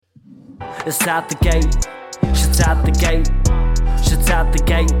It's out the gate. Shit's out the gate. Shit's out the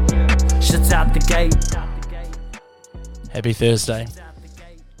gate. Shit's out the gate. Happy Thursday.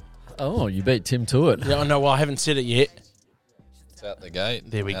 Oh, you beat Tim to it. Yeah, I know. Well, I haven't said it yet. It's out the gate.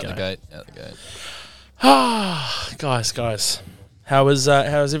 There we out go. Out the gate. Out the gate. Ah, guys. How was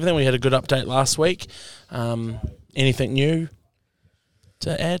everything? We had a good update last week. Anything new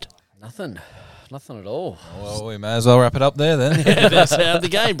to add? Nothing at all. Well, we may as well wrap it up there then. Yeah, that's out the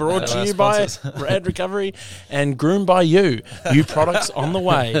game. Brought to you by Rad Recovery and groomed by you. New products on the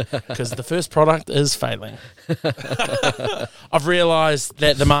way because the first product is failing. I've realised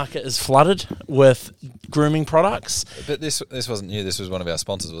that the market is flooded with grooming products. But this wasn't you. This was one of our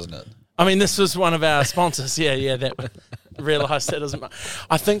sponsors, wasn't it? I mean, this was one of our sponsors. Yeah. That realised that doesn't.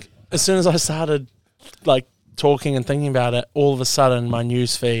 I think as soon as I started talking and thinking about it, all of a sudden my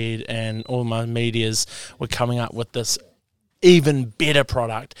news feed and all my medias were coming up with this even better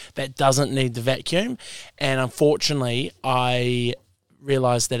product that doesn't need the vacuum. And unfortunately, I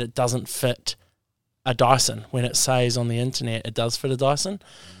realised that it doesn't fit a Dyson. When it says on the internet it does fit a Dyson,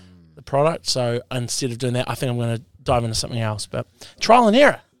 the product. So instead of doing that, I think I'm going to dive into something else. But trial and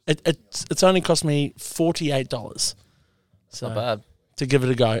error. It's only cost me $48. So Not bad. to give it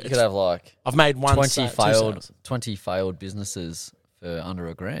a go. You could have I've made 20 failed businesses for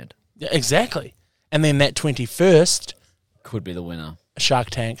under $1,000. Yeah, exactly. And then that 21st Could be the winner. Shark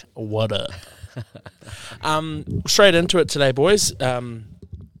Tank, what up? Straight into it today, boys.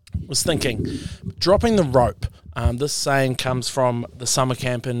 Was thinking, dropping the rope. This saying comes from the summer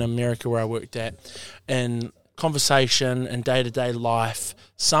camp in America where I worked at. In conversation and day-to-day life,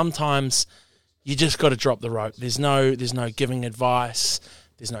 sometimes you just got to drop the rope. There's no giving advice.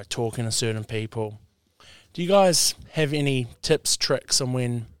 There's no talking to certain people. Do you guys have any tips, tricks on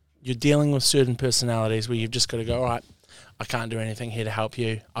when you're dealing with certain personalities where you've just got to go, all right, I can't do anything here to help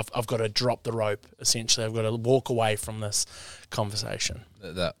you. I've got to drop the rope, essentially. I've got to walk away from this conversation.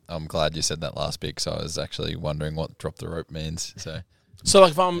 I'm glad you said that last bit because I was actually wondering what drop the rope means. So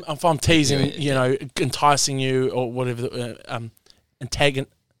like if I'm teasing, enticing you or whatever,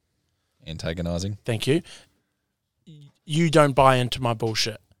 Antagonizing. Thank you. You don't buy into my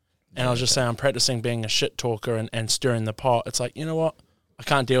bullshit. And I was just saying I'm practicing being a shit talker and stirring the pot. It's like, you know what? I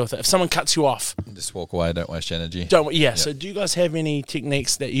can't deal with it. If someone cuts you off, just walk away. Don't waste your energy. Yep. So do you guys have any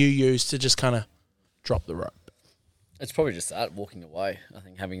techniques that you use to just kind of drop the rope? It's probably just that, walking away. I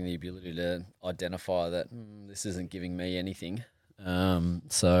think having the ability to identify that this isn't giving me anything.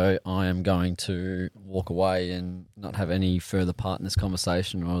 So I am going to walk away and not have any further part in this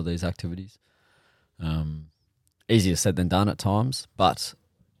conversation or these activities. Easier said than done at times, but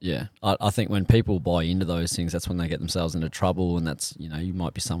yeah, I think when people buy into those things, that's when they get themselves into trouble. And that's, you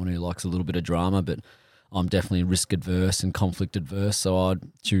might be someone who likes a little bit of drama, but I'm definitely risk adverse and conflict adverse. So I'd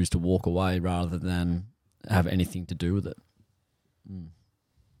choose to walk away rather than have anything to do with it.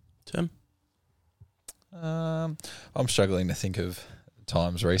 Tim? I'm struggling to think of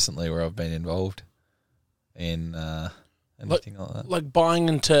times recently where I've been involved in anything like that. Like buying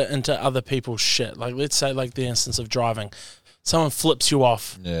into other people's shit. Like let's say like the instance of driving. Someone flips you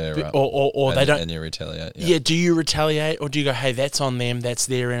off, right. or they don't, and you retaliate. Yeah, do you retaliate, or do you go, "Hey, that's on them. That's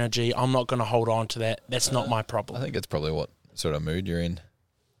their energy. I'm not going to hold on to that. That's not my problem." I think it's probably what sort of mood you're in.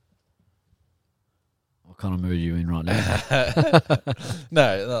 What kind of mood are you in right now?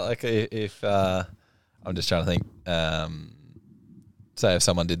 No, like if I'm just trying to think. Say if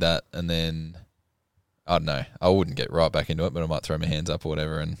someone did that, and then I don't know, I wouldn't get right back into it, but I might throw my hands up or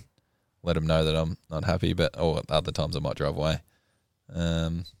whatever and let them know that I'm not happy, or other times I might drive away.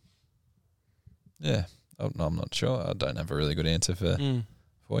 Yeah, I'm not sure. I don't have a really good answer for you.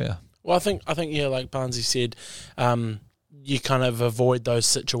 Well, I think yeah, like Barnsey said, you kind of avoid those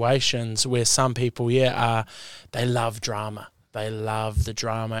situations where some people, they love drama. They love the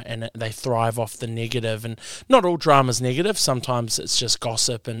drama and they thrive off the negative. And not all drama's negative. Sometimes it's just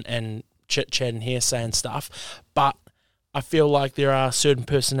gossip and chit-chat and hearsay and stuff. But I feel like there are certain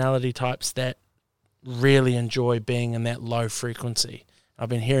personality types that really enjoy being in that low frequency. I've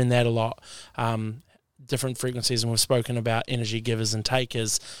been hearing that a lot, different frequencies, and we've spoken about energy givers and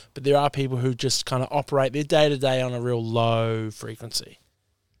takers, but there are people who just kind of operate their day-to-day on a real low frequency.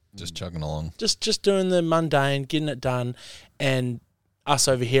 Just chugging along. Just doing the mundane, getting it done, and us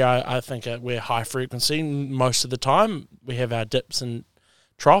over here, I think we're high frequency most of the time. We have our dips and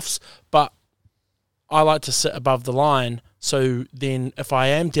troughs, but I like to sit above the line. So then if I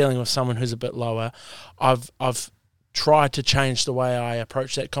am dealing with someone who's a bit lower, I've tried to change the way I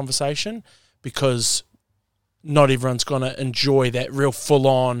approach that conversation, because not everyone's going to enjoy that real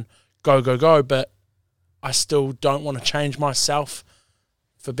full-on go, but I still don't want to change myself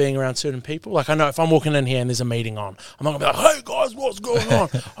for being around certain people. Like I know if I'm walking in here and there's a meeting on, I'm not gonna be like, "Hey guys, what's going on?"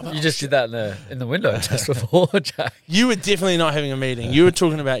 Like, You just did that in the window just before, Jack. You were definitely not having a meeting. You were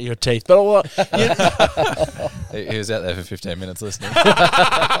talking about your teeth. But He was out there for 15 minutes listening.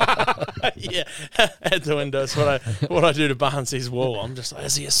 yeah, at the window. It's what I do to Barnsley's wall. I'm just like,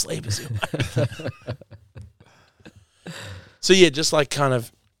 is he asleep? Is he awake? So yeah, just like kind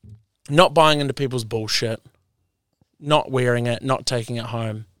of not buying into people's bullshit, not wearing it, not taking it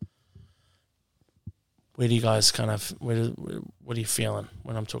home. Where do you guys kind of, what are you feeling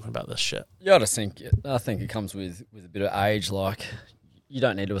when I'm talking about this shit? Yeah, I think it comes with a bit of age. Like, you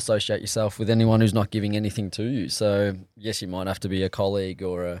don't need to associate yourself with anyone who's not giving anything to you. So, yes, you might have to be a colleague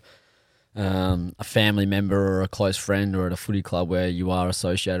or a family member or a close friend or at a footy club where you are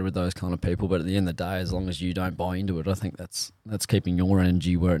associated with those kind of people. But at the end of the day, as long as you don't buy into it, I think that's keeping your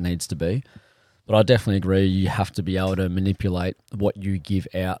energy where it needs to be. But I definitely agree you have to be able to manipulate what you give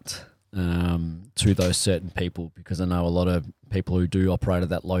out to those certain people, because I know a lot of people who do operate at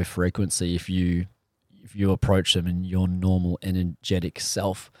that low frequency, if you approach them in your normal energetic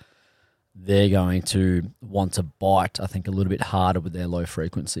self, they're going to want to bite, I think, a little bit harder with their low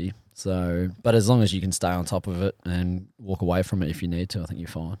frequency. So, but as long as you can stay on top of it and walk away from it if you need to, I think you're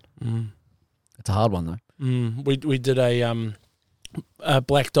fine. It's a hard one though. We did a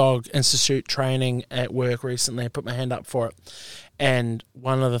Black Dog Institute training at work recently. I put my hand up for it. And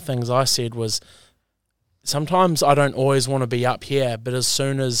one of the things I said was, sometimes I don't always want to be up here, but as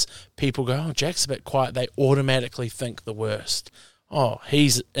soon as people go, oh, Jack's a bit quiet, they automatically think the worst. Oh,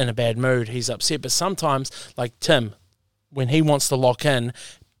 he's in a bad mood, he's upset. But sometimes, like Tim, when he wants to lock in,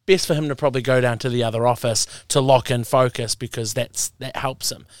 best for him to probably go down to the other office to lock in focus, because that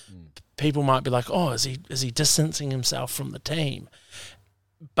helps him. People might be like, oh, is he distancing himself from the team?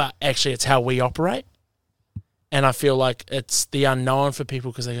 But actually it's how we operate. And I feel like it's the unknown for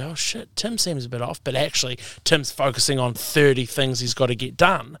people, because they go, oh shit, Tim seems a bit off, but actually Tim's focusing on 30 things he's got to get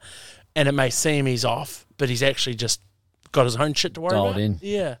done. And it may seem he's off, but he's actually just got his own shit to worry about. Dialed in.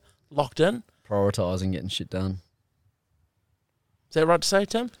 Yeah, locked in. Prioritising getting shit done. Is that right to say,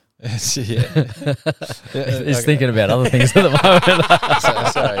 Tim? He's thinking about other things at the moment.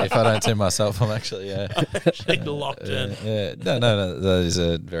 Sorry if I don't tell myself, I'm actually actually locked in. Yeah, no, that is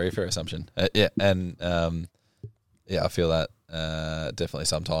a very fair assumption. I feel that definitely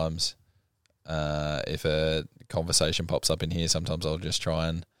sometimes if a conversation pops up in here, sometimes I'll just try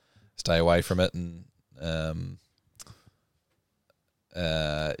and stay away from it, and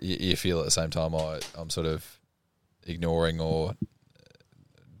you feel at the same time I'm sort of ignoring or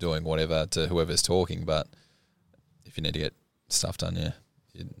doing whatever to whoever's talking. But if you need to get stuff done,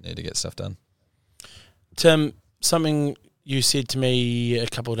 you need to get stuff done. Tim, something you said to me a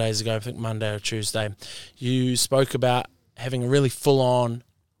couple of days ago, I think Monday or Tuesday, you spoke about having a really full-on,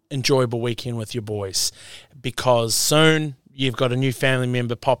 enjoyable weekend with your boys, because soon you've got a new family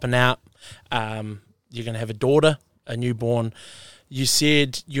member popping out. You're going to have a daughter, a newborn. You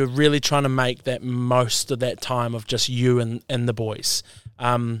said you're really trying to make that most of that time of just you and the boys.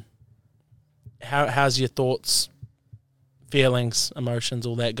 How's your thoughts, feelings, emotions,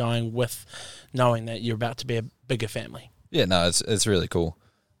 all that going with knowing that you're about to be a bigger family? Yeah, no, it's really cool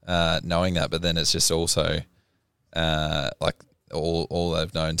knowing that, but then it's just also like all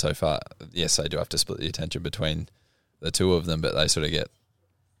I've known so far. Yes, they do have to split the attention between the two of them, but they sort of get,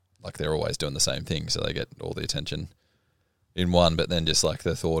 like, they're always doing the same thing, so they get all the attention in one. But then just like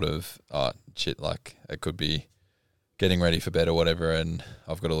the thought of, oh shit, like it could be getting ready for bed or whatever, and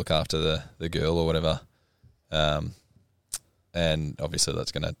I've got to look after the girl or whatever, and obviously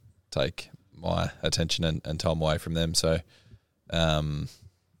that's going to take my attention and time away from them. So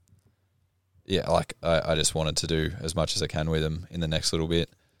like I just wanted to do as much as I can with them in the next little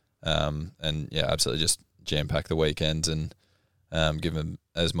bit, and absolutely just jam pack the weekends and give them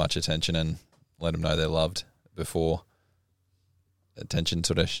as much attention and let them know they're loved before attention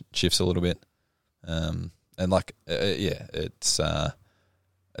sort of shifts a little bit. And like, it's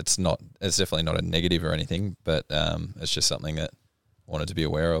definitely not a negative or anything, but it's just something that I wanted to be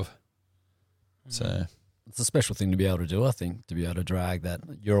aware of. So it's a special thing to be able to do, I think, to be able to drag that,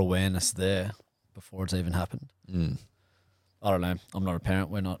 your awareness there before it's even happened. I don't know. I'm not a parent.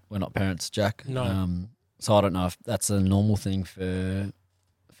 We're not parents, Jack. No. So I don't know if that's a normal thing for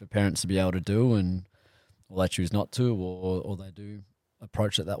parents to be able to do, and or they choose not to, or they do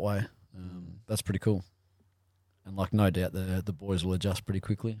approach it that way. That's pretty cool. And like, no doubt the boys will adjust pretty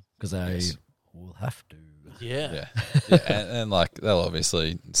quickly, because they will have to. Yeah. And like, they'll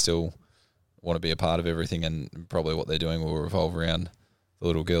obviously still want to be a part of everything, and probably what they're doing will revolve around the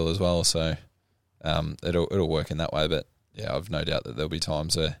little girl as well. So it'll work in that way. But yeah, I've no doubt that there'll be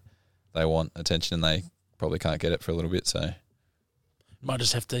times where they want attention and they probably can't get it for a little bit. So might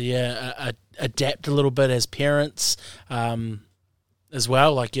just have to adapt a little bit as parents as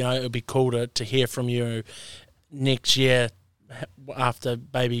well. Like, you know, it would be cool to hear from you next year after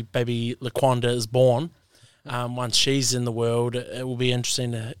baby Laquanda is born. Once she's in the world, it will be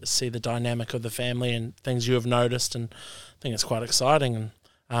interesting to see the dynamic of the family and things you have noticed, and I think it's quite exciting.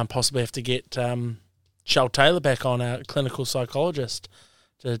 And possibly have to get Shell Taylor back on, our clinical psychologist,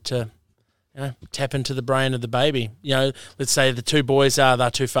 to tap into the brain of the baby. You know, let's say the two boys they're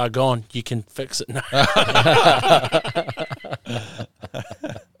too far gone. You can fix it. No.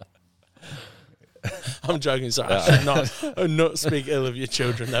 I'm joking. Sorry, I should not speak ill of your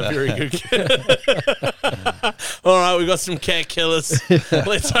children. They're very good kids. All right, we've got some cat killers.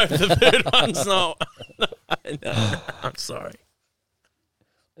 Let's hope the third one's not. No, I'm sorry.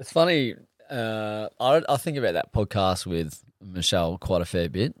 It's funny. I think about that podcast with Michelle quite a fair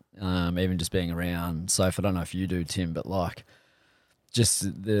bit, even just being around Soph. I don't know if you do, Tim, but like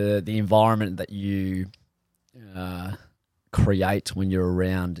just the environment that you create when you're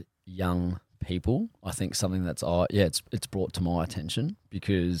around young people. I think something that's it's brought to my attention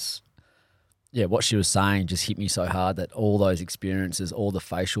because what she was saying just hit me so hard, that all those experiences, all the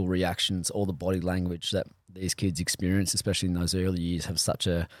facial reactions, all the body language that these kids experience, especially in those early years, have such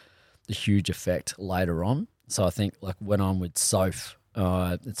a huge effect later on. So I think like when I'm with Soph,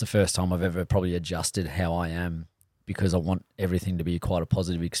 it's the first time I've ever probably adjusted how I am, because I want everything to be quite a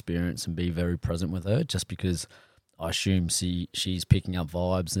positive experience and be very present with her, just because I assume she's picking up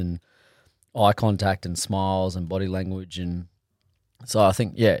vibes and eye contact and smiles and body language. And so I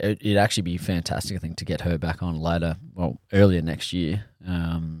think, it'd actually be fantastic, I think, to get her back on earlier next year,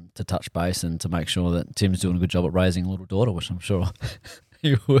 to touch base and to make sure that Tim's doing a good job at raising a little daughter, which I'm sure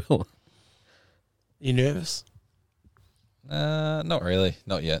he will. You nervous? Not really.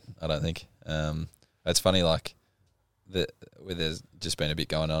 Not yet, I don't think. It's funny, like, there's just been a bit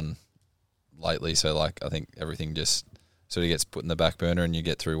going on lately, so, like, I think everything just sort of gets put in the back burner and you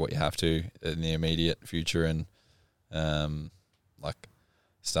get through what you have to in the immediate future, and, like,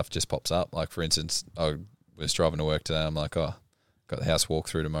 stuff just pops up. Like, for instance, I was driving to work today, I'm like, got the house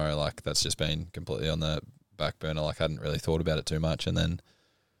walkthrough tomorrow, like, that's just been completely on the back burner. Like, I hadn't really thought about it too much, and then,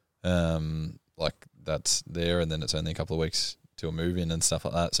 like, that's there, and then it's only a couple of weeks to a move in and stuff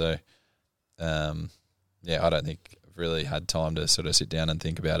like that. So, I don't think I've really had time to sort of sit down and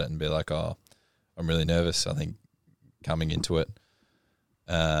think about it and be like, oh, I'm really nervous. I think coming into it,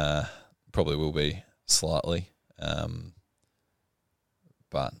 probably will be slightly,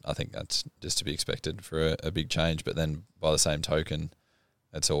 but I think that's just to be expected for a big change. But then by the same token,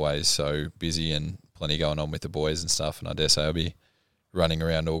 it's always so busy and plenty going on with the boys and stuff, and I dare say I'll be running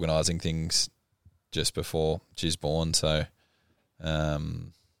around organising things just before she's born. So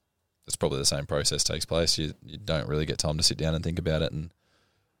it's probably the same process takes place. You don't really get time to sit down and think about it and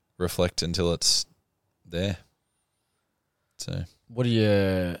reflect until it's there. So what are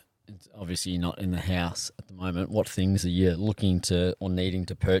you, obviously you're not in the house at the moment, what things are you looking to or needing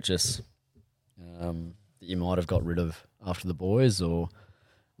to purchase that you might have got rid of after the boys, or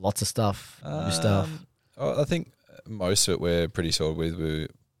lots of stuff, new stuff? I think most of it we're pretty sorted with.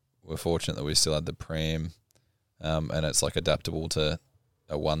 We're fortunate that we still had the pram, and it's like adaptable to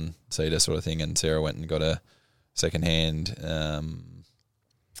a one-seater sort of thing, and Sarah went and got a second-hand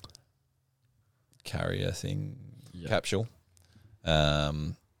carrier thing, capsule,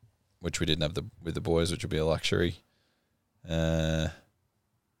 which we didn't have with the boys, which would be a luxury. We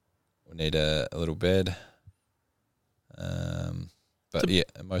need a little bed, but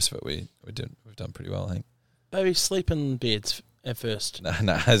most of it we've done pretty well, I think. Baby sleep in beds at first. No,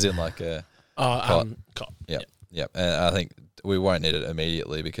 as in like a cot. Yep. And I think we won't need it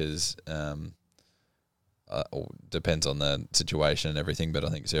immediately because depends on the situation and everything. But I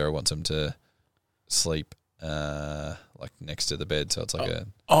think Sarah wants them to sleep like next to the bed, so it's like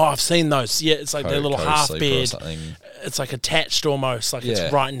I've seen those. Yeah, it's like their little half bed. It's like attached almost, like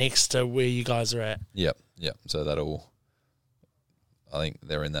it's right next to where you guys are at. Yep. So I think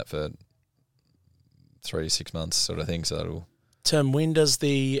they're in that for 3 to 6 months sort of thing. So that'll. Tim, when does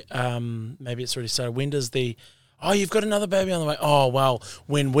the maybe it's already started? When does the you've got another baby on the way? Oh well,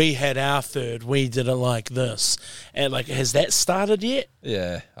 when we had our third, we did it like this, and like has that started yet?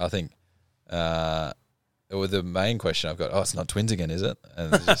 Yeah, I think. Well, the main question I've got, it's not twins again, is it?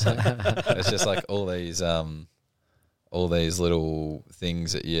 And it's just like all these little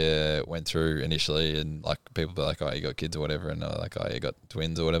things that you went through initially, and like people be like, you got kids or whatever, and they're like, you got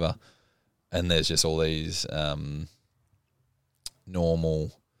twins or whatever, and there's just all these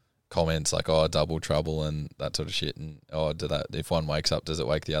normal comments like, oh, double trouble and that sort of shit, and if one wakes up, does it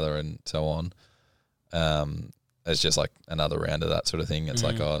wake the other, and so on. It's just like another round of that sort of thing. It's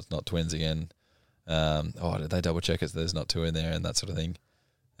like, oh, it's not twins again. Did they double check it? There's not two in there, and that sort of thing.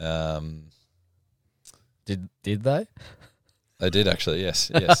 Did they? They did actually, yes,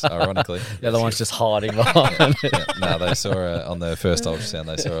 ironically. The other one's just hiding behind. No, they saw on the first ultrasound,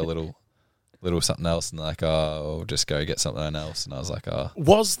 they saw a little something else, and like, oh, we'll just go get something else. And I was like, oh.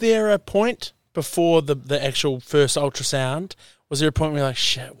 Was there a point before the actual first ultrasound? Was there a point where you're like,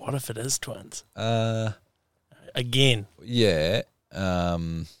 shit, what if it is twins? Again. Yeah.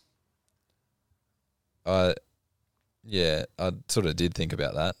 I sort of did think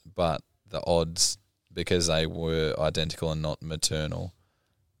about that, but the odds, because they were identical and not maternal,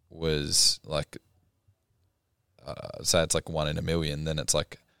 was like, say it's like 1 in a million, then it's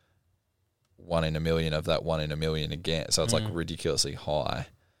like 1 in a million of that 1 in a million again. So it's like ridiculously high.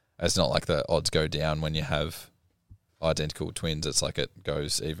 It's not like the odds go down when you have identical twins. It's like it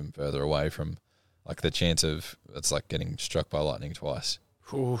goes even further away from, like, the chance of, it's like getting struck by lightning twice.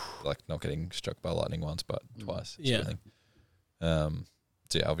 Oof. Like not getting struck by lightning once, but twice. Yeah. Sort of thing.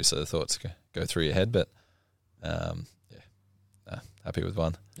 So yeah, obviously the thoughts go through your head, but happy with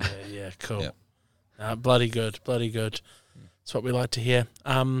one. Yeah, cool. Yeah. Bloody good. That's what we like to hear.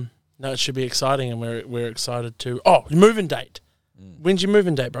 No, it should be exciting, and we're excited to. Oh, moving date. When's your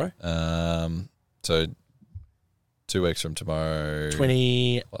moving date, bro? So 2 weeks from tomorrow.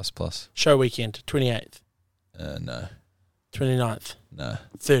 20 plus. Show weekend, 28th. No. 29th. No.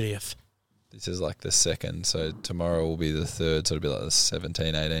 30th. This is like the 2nd, so tomorrow will be the 3rd, so it'll be like the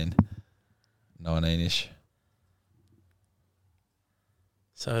 17, 18, 19-ish.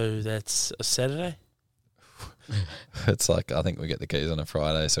 So that's a Saturday? It's like, I think we get the keys on a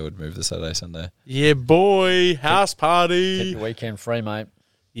Friday, so we'd move the Saturday, Sunday. Yeah, boy. House party. Keep your weekend free, mate.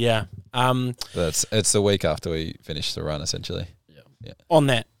 Yeah. But it's the week after we finish the run, essentially. Yeah. On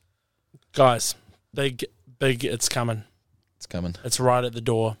that, guys, big, it's coming. It's coming. It's right at the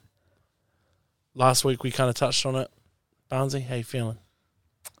door. Last week we kind of touched on it. Barnesy, how you feeling?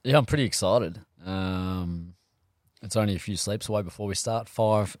 Yeah, I'm pretty excited. It's only a few sleeps away before we start.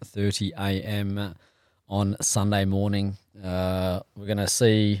 5:30 a.m. on Sunday morning. We're gonna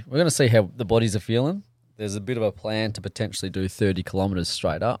see how the bodies are feeling. There's a bit of a plan to potentially do 30 kilometres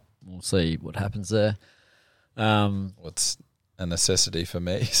straight up. We'll see what happens there. It's a necessity for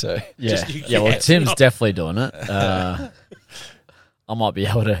me, so well, Tim's definitely doing it. I might be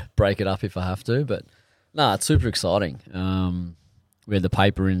able to break it up if I have to, but no, it's super exciting. We had the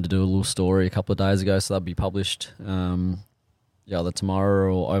paper in to do a little story a couple of days ago, so that'll be published either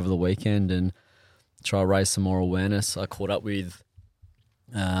tomorrow or over the weekend, and try to raise some more awareness. I caught up with,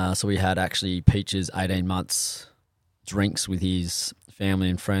 so we had actually Peach's 18 months drinks with his family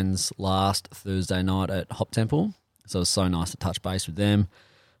and friends last Thursday night at Hop Temple. So it was so nice to touch base with them.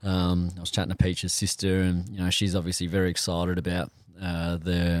 I was chatting to Peach's sister, and she's obviously very excited about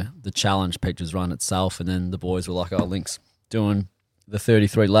the challenge Peach has run itself. And then the boys were like, "Oh, Link's doing the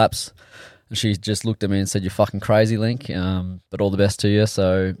 33 laps," and she just looked at me and said, "You're fucking crazy, Link. But all the best to you."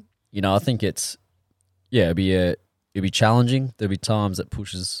 So I think it'll be challenging. There'll be times that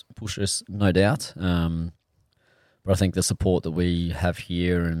push us, no doubt. But I think the support that we have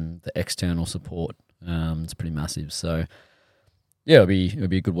here and the external support, it's pretty massive. So yeah, it'll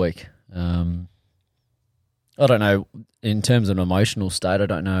be a good week. I don't know, in terms of an emotional state, I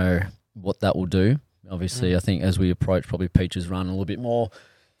don't know what that will do. Obviously, I think as we approach probably Peach's run a little bit more,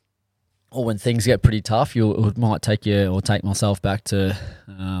 or when things get pretty tough, it might take take myself back to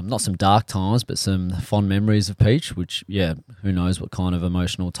not some dark times, but some fond memories of Peach, which, who knows what kind of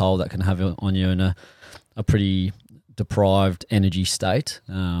emotional toll that can have on you in a pretty deprived energy state.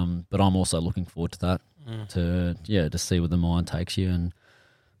 But I'm also looking forward to that, to see where the mind takes you and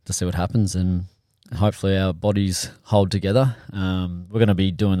to see what happens, and hopefully our bodies hold together. We're going to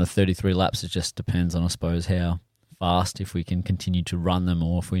be doing the 33 laps. It just depends on, I suppose, how fast, if we can continue to run them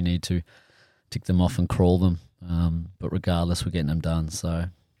or if we need to tick them off and crawl them. But regardless, we're getting them done. So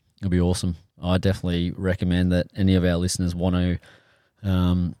it'll be awesome. I definitely recommend that any of our listeners want to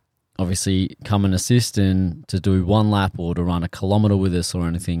obviously come and assist and to do one lap or to run a kilometre with us or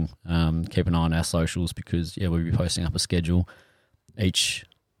anything. Keep an eye on our socials, because we'll be posting up a schedule each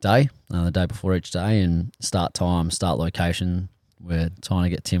day, the day before each day, and start time, start location. We're trying to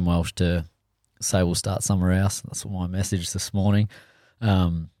get Tim Welsh to say we'll start somewhere else. That's my message this morning.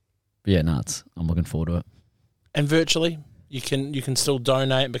 I'm looking forward to it. And virtually, you can still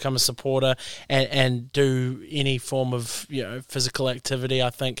donate and become a supporter and do any form of physical activity. I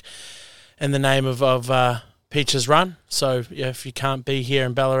think in the name of Peaches Run. So yeah, if you can't be here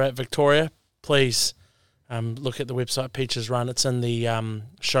in Ballarat, Victoria, please look at the website Peaches Run. It's in the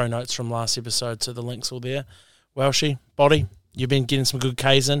show notes from last episode, so the link's all there. Welshie, Body, you've been getting some good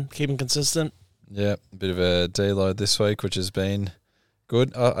Ks in, keeping consistent. Yeah, a bit of a deload this week, which has been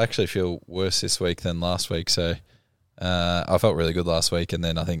good. I actually feel worse this week than last week, so I felt really good last week, and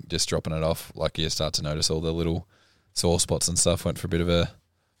then I think just dropping it off, like you start to notice all the little sore spots and stuff. Went for a bit of a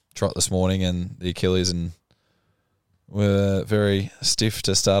trot this morning, and the Achilles and were very stiff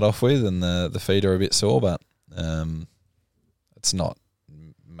to start off with, and the feet are a bit sore, but it's not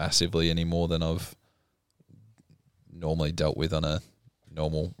massively any more than I've normally dealt with on a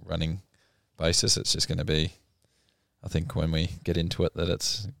normal running basis. It's just going to be, I think, when we get into it, that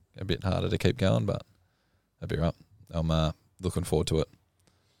it's a bit harder to keep going, but that'll be right. I'm looking forward to it.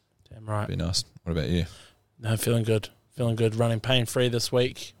 Damn right. Be nice. What about you? No, feeling good. Feeling good. Running pain-free this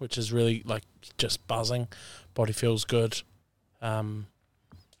week, which is really like just buzzing. Body feels good.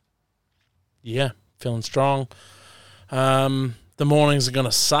 Yeah, feeling strong. The mornings are going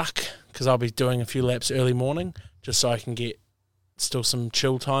to suck because I'll be doing a few laps early morning just so I can get still some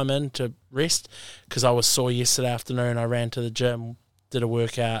chill time in to rest, because I was sore yesterday afternoon. I ran to the gym, did a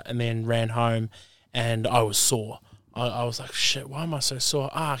workout, and then ran home, and I was sore. I was like, shit, why am I so sore?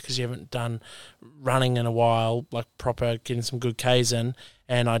 Because you haven't done running in a while, like proper getting some good Ks in,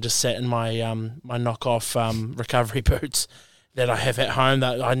 and I just sat in my my knockoff recovery boots that I have at home.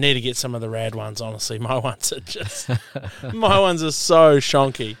 That I need to get some of the rad ones, honestly. My ones are just my ones are so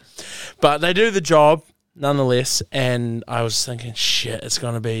shonky, but they do the job nonetheless. And I was thinking, shit, it's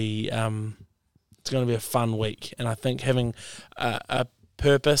gonna be a fun week, and I think having a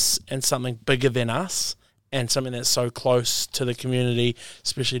purpose and something bigger than us, and something that's so close to the community,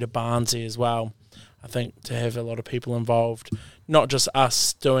 especially to Barnsley as well. I think to have a lot of people involved, not just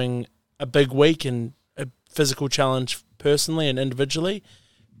us doing a big week and a physical challenge personally and individually,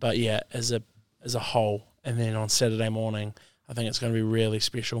 but yeah, as a whole. And then on Saturday morning, I think it's going to be really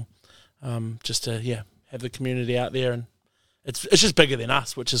special, just to have the community out there, and it's just bigger than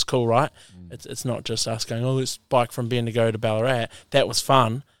us, which is cool, right? It's not just us going, oh, let's bike from Bendigo to Ballarat. That was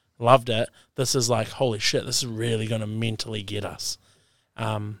fun. Loved it. This is like, holy shit, this is really going to mentally get us.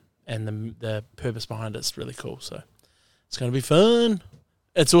 And the purpose behind it's really cool. So it's going to be fun.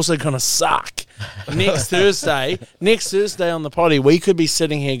 It's also going to suck. Next Thursday on the potty, we could be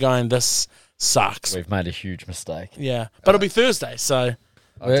sitting here going, this sucks. We've made a huge mistake. Yeah. But it'll be Thursday, so.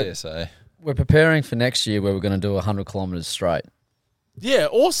 I dare say. We're preparing for next year where we're going to do 100 kilometres straight. Yeah,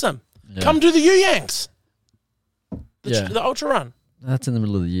 awesome. Yeah. Come do the Yanks. Yeah. The ultra run. That's in the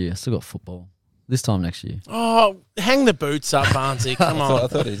middle of the year. Still got football. This time next year. Oh, hang the boots up, Barnsley. Come on. I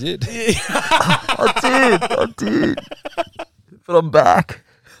thought he did. I did. But I'm back.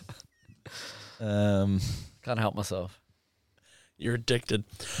 Can't help myself. You're addicted.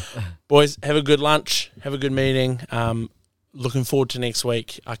 Boys, have a good lunch. Have a good meeting. Looking forward to next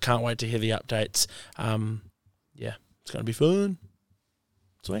week. I can't wait to hear the updates. Yeah, it's going to be fun.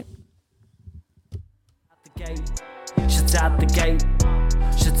 Sweet. Shit's out the gate.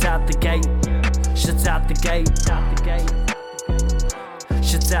 Shit's out the gate. Shit's out the gate.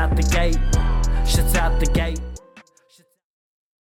 Shit's out the gate. Shit's out the gate.